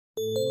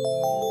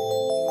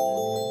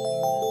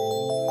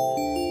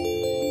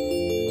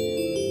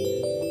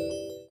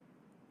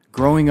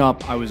Growing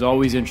up, I was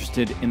always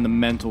interested in the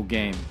mental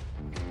game.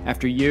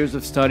 After years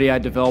of study, I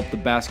developed the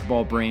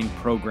Basketball Brain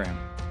program.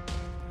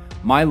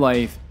 My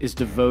life is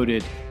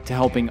devoted to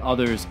helping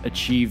others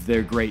achieve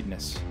their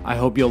greatness. I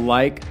hope you'll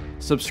like,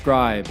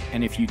 subscribe,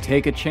 and if you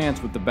take a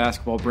chance with the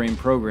Basketball Brain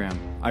program,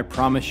 I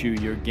promise you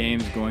your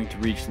game's going to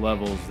reach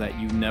levels that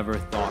you never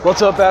thought.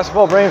 What's up,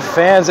 Basketball Brain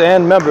fans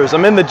and members?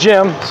 I'm in the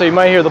gym, so you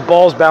might hear the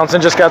balls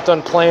bouncing. Just got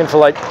done playing for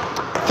like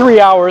 3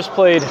 hours,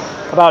 played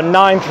about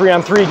 9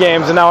 3-on-3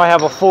 games, and now I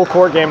have a full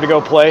court game to go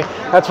play.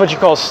 That's what you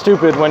call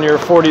stupid when you're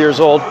 40 years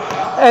old.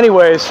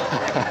 Anyways,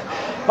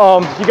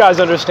 you guys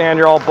understand,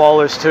 you're all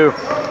ballers too.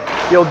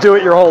 You'll do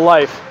it your whole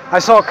life. I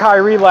saw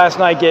Kyrie last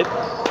night get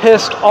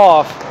pissed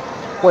off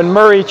when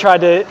Murray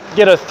tried to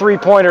get a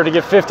three-pointer to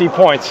get 50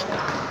 points.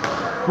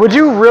 Would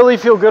you really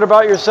feel good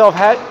about yourself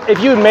if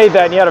you had made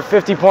that and you had a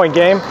 50-point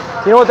game?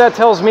 You know what that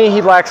tells me?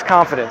 He lacks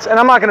confidence. And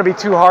I'm not going to be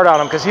too hard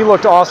on him because he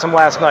looked awesome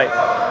last night.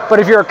 But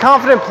if you're a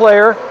confident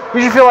player, you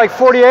should feel like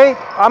 48,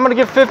 I'm going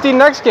to get 50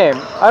 next game.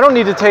 I don't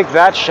need to take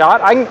that shot.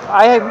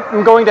 I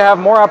am going to have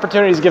more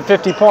opportunities to get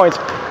 50 points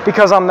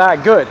because I'm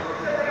that good.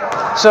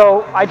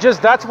 So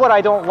that's what I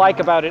don't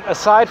like about it,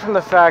 aside from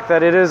the fact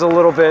that it is a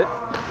little bit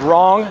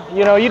wrong.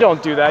 You know, you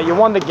don't do that. You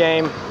won the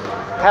game.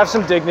 Have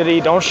some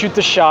dignity. Don't shoot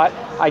the shot.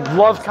 I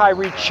love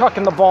Kyrie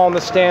chucking the ball in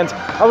the stands.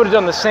 I would have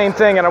done the same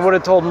thing, and I would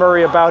have told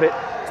Murray about it.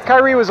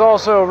 Kyrie was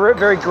also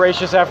very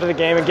gracious after the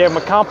game and gave him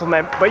a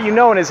compliment, but you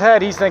know in his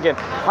head he's thinking,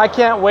 I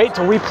can't wait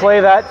till we play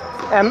that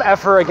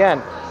MFer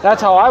again. That's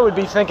how I would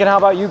be thinking. How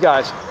about you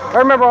guys? I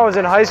remember when I was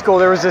in high school,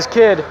 there was this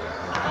kid,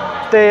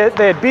 they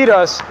had beat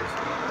us,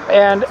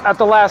 and at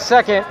the last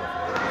second,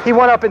 he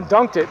went up and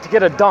dunked it to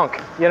get a dunk,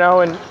 you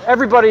know, and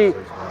everybody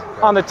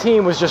on the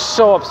team was just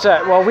so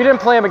upset. Well, we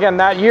didn't play him again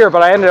that year,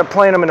 but I ended up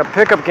playing him in a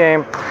pickup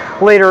game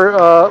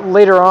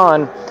later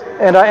on,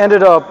 and I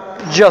ended up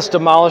just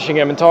demolishing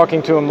him and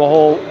talking to him the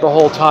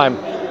whole time.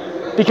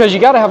 Because you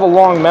got to have a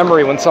long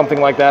memory when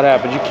something like that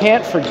happens. You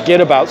can't forget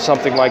about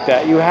something like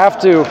that. You have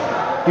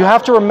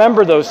to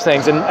remember those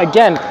things. And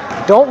again,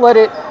 don't let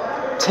it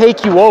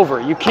take you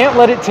over. You can't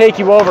let it take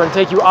you over and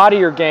take you out of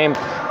your game,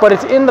 but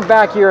it's in the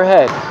back of your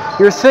head.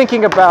 You're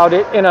thinking about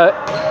it in a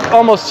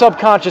almost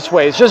subconscious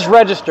way. It's just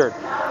registered.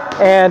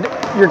 And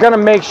you're going to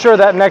make sure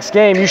that next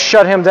game you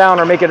shut him down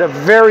or make it a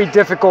very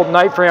difficult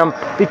night for him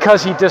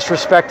because he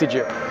disrespected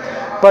you.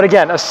 But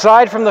again,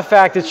 aside from the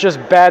fact it's just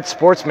bad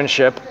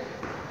sportsmanship,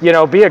 you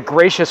know, be a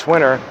gracious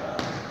winner,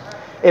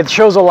 it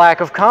shows a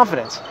lack of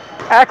confidence.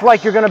 Act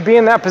like you're going to be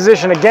in that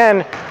position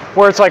again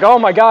where it's like, oh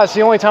my God, it's the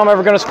only time I'm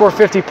ever going to score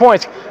 50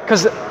 points.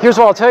 Because here's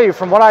what I'll tell you,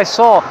 from what I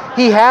saw,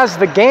 he has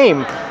the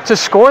game to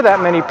score that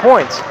many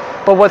points.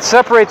 But what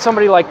separates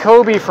somebody like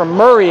Kobe from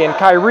Murray and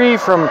Kyrie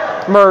from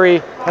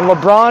Murray and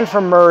LeBron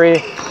from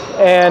Murray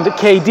and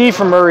KD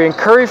from Murray and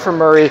Curry from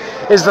Murray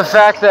is the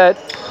fact that,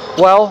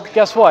 well,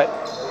 guess what?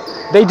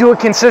 They do it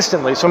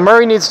consistently. So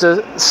Murray needs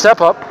to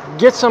step up,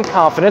 get some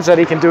confidence that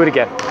he can do it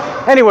again.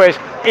 Anyways,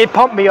 it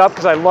pumped me up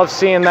because I love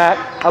seeing that.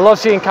 I love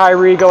seeing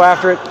Kyrie go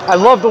after it. I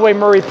love the way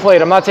Murray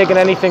played. I'm not taking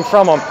anything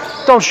from him.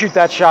 Don't shoot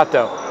that shot,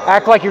 though.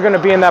 Act like you're going to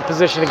be in that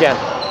position again.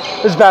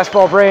 This is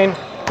Basketball Brain.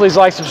 Please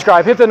like,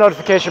 subscribe, hit the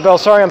notification bell.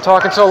 Sorry I'm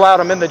talking so loud.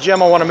 I'm in the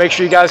gym. I want to make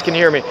sure you guys can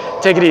hear me.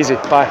 Take it easy.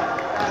 Bye.